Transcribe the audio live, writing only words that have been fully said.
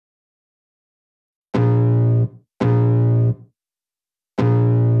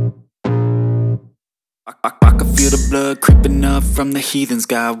I can feel the blood creeping up from the heathens.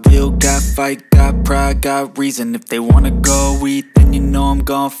 Got will, got fight, got pride, got reason. If they wanna go eat, then you know I'm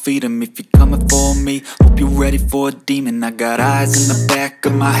gon' feed them. If you're coming for me, hope you're ready for a demon. I got eyes in the back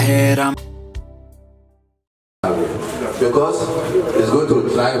of my head, I'm because it's going to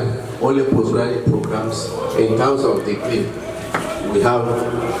drive only postgraduate programs in terms of degree. We have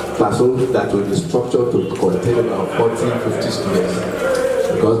classrooms that will be structured to contain about 40-50 students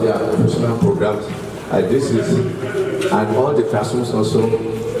because they are professional programs. And this is, and all the classrooms also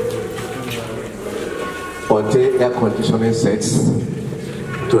contain air conditioning sets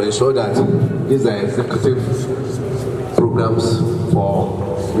to ensure that these are executive programs for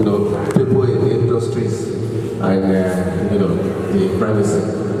people in the industries and the private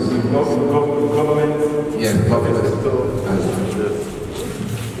sector. Government. Yes, government.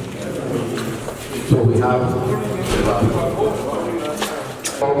 So we have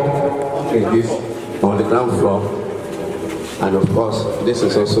in this on the ground floor, and of course this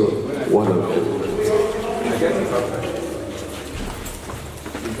is also one of them.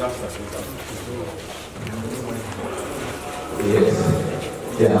 Yes,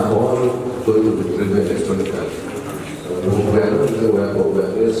 they are all going to be driven electronically. We are not doing well, but we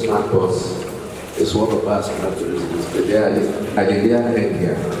are doing smart bus. It's one of our characteristics. At the near end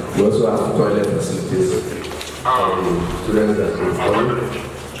here, we also have toilet facilities. Students that will follow.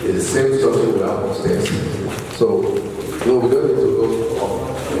 It's the same structure we have upstairs. So, no, we don't need to go up.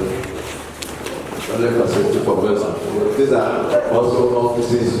 Toilet facility for girls. These are also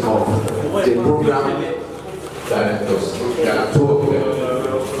offices of the program directors. There are two of them.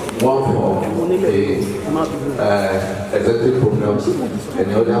 One for the executive programs and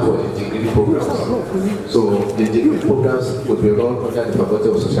the other for the degree programs. So the degree programs would be run under the Faculty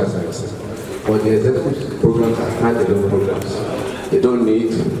of Social Sciences. But the executive programs are standalone programs. They don't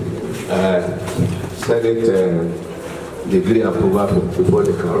need Senate degree approval before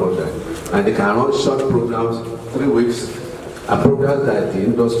they can run that. And they can run short programs, 3 weeks, a program that the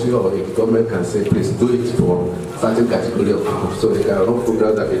industry or the government can say, please do it for certain category of people. So they can run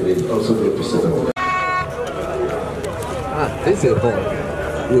programs that they may also do to set up. This is a hall.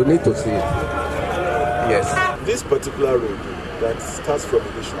 You need to see it. Yes. This particular road that starts from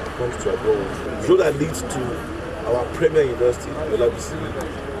Edition comes to Adetona, the road that leads to our premier university, University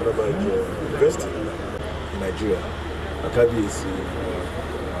in Nigeria, Kayode,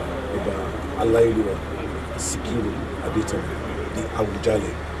 Sikiru, Adetona, the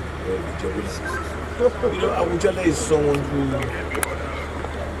Awujale, Awujale is someone who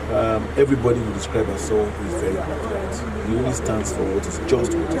everybody will describe as someone who is very important. He only stands for what is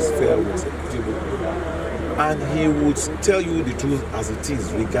just, what is fair, what is equitable. And he would tell you the truth as it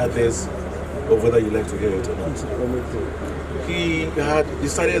is, regardless of whether you like to hear it or not. He had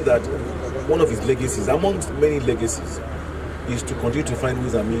decided that one of his legacies, amongst many legacies, is to continue to find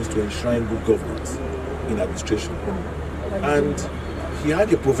ways and means to enshrine good governance in administration. And he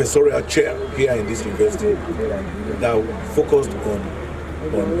had a professorial chair here in this university that focused on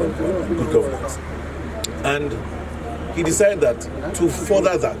good governance. And he decided that to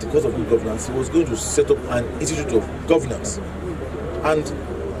further that, because of good governance, he was going to set up an institute of governance. And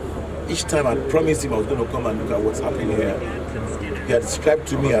each time I promised him I was going to come and look at what's happening here. He had described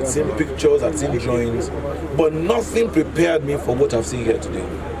to me, I'd seen pictures, I'd seen drawings, but nothing prepared me for what I've seen here today.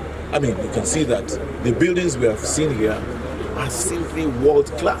 I mean, you can see that the buildings we have seen here are simply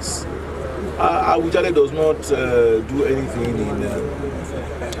world class. Awujale does not do anything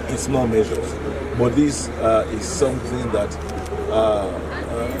in small measures, but this is something that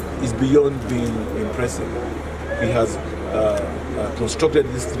is beyond being impressive. He has constructed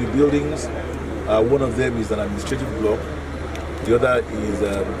these 3 buildings. One of them is an administrative block. The other is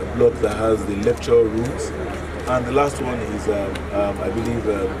a block that has the lecture rooms. And the last one is, I believe,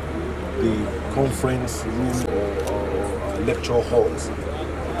 the conference room or lecture halls.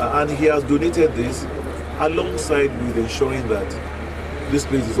 And he has donated this alongside with ensuring that this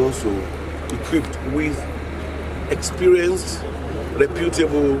place is also equipped with experienced,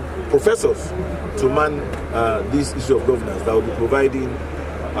 reputable professors to man this issue of governance that will be providing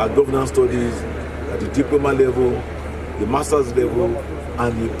governance studies at the diploma level, the master's level,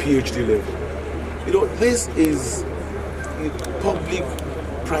 and the PhD level. This is a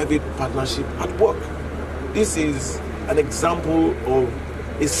public-private partnership at work. This is an example of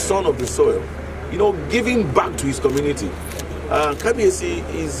a son of the soil, giving back to his community. Kayode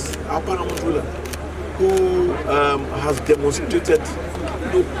is our paramount ruler who has demonstrated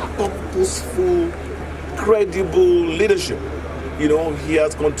purposeful, credible leadership. He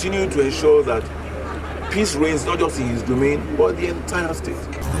has continued to ensure that peace reigns not just in his domain, but the entire state.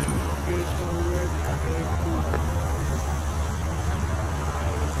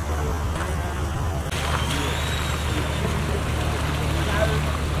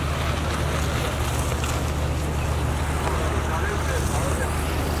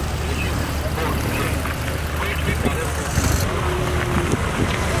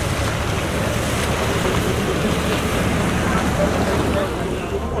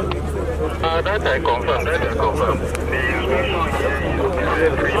 that I confirm. The inspection here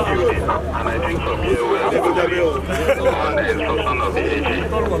is 3 buildings, and I think from here we are going to be on the instruction of the AG.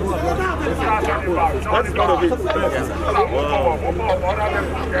 That's part of it.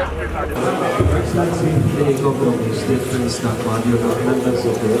 Any government of the state, for instance, members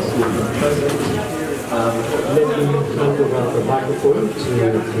of the president. Let me hand over the microphone to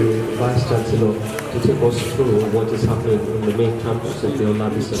the Vice Chancellor to take us through what is happening in the main campus of the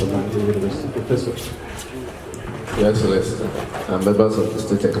Olabisi University. Professor. Your Excellency, members of the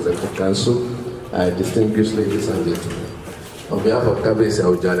State Executive Council, distinguished ladies and gentlemen. On behalf of Kabiyesi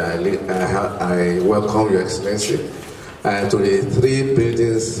Awujale, I welcome Your Excellency to the 3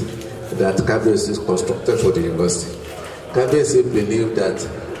 buildings that Kabiyesi constructed for the university. Kabiyesi believed that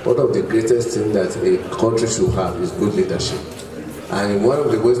one of the greatest things that a country should have is good leadership. And one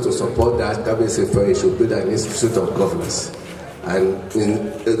of the ways to support that, Kabiyesi felt he should build an institute of governance. And in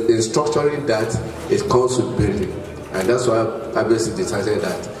structuring that, it comes with building. And that's why Kabiyesi decided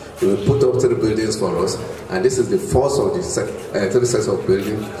that he will put up 3 buildings for us. And this is the first of the 3 sets of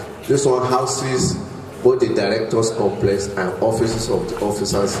buildings. This one houses both the director's complex and offices of the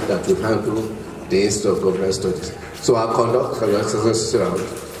officers that will handle the Institute of Governance Studies. So I'll conduct a exercise around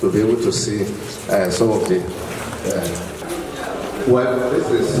to be able to see some of the. Well, this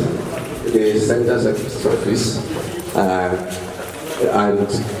is the Center Secretary's office and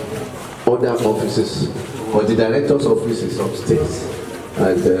other offices, but the director's office is upstairs,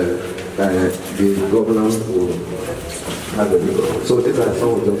 and the governor will have a look. So these are some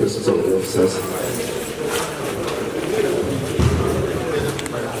of the offices of the officers.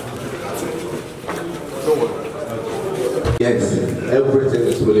 Yes, everything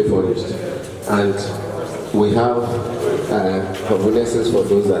is fully furnished, and we have conveniences for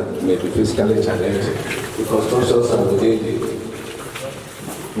those that may be physically challenged. The constructions are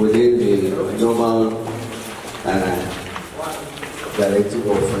within the normal directive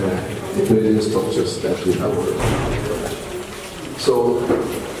of the building structures that we have. So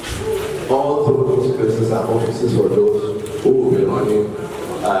all through those places are offices for those who will be running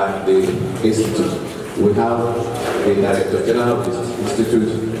the institute. We have the Director General of the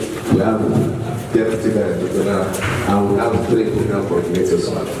Institute, we have Deputy Director General, and we have 3 program coordinators.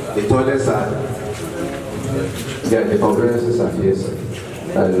 The toilets are, the conferences are here,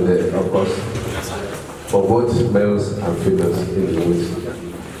 and of course, for both males and females in the unit.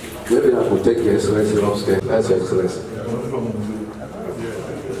 Maybe I could take Your Excellency upstairs. That's Your Excellency.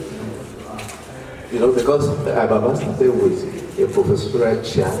 You know, because Baba started with a professorial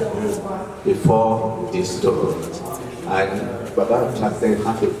chair before this document, and Baba attracted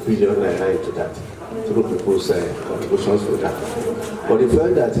 $500 million into that through people's contributions for that. But he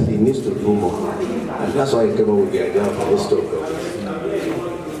felt that he needs to do more, and that's why he came up with the idea for this document.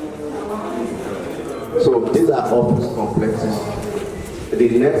 So these are office complexes. The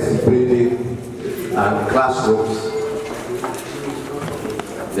next building are classrooms.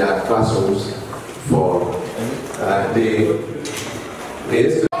 There are classrooms for the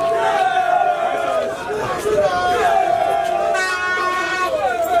institute.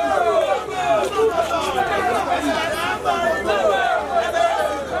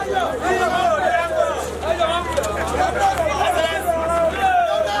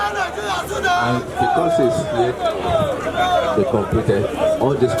 And because it's yet to be completed,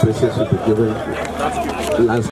 all these places will be given landscape.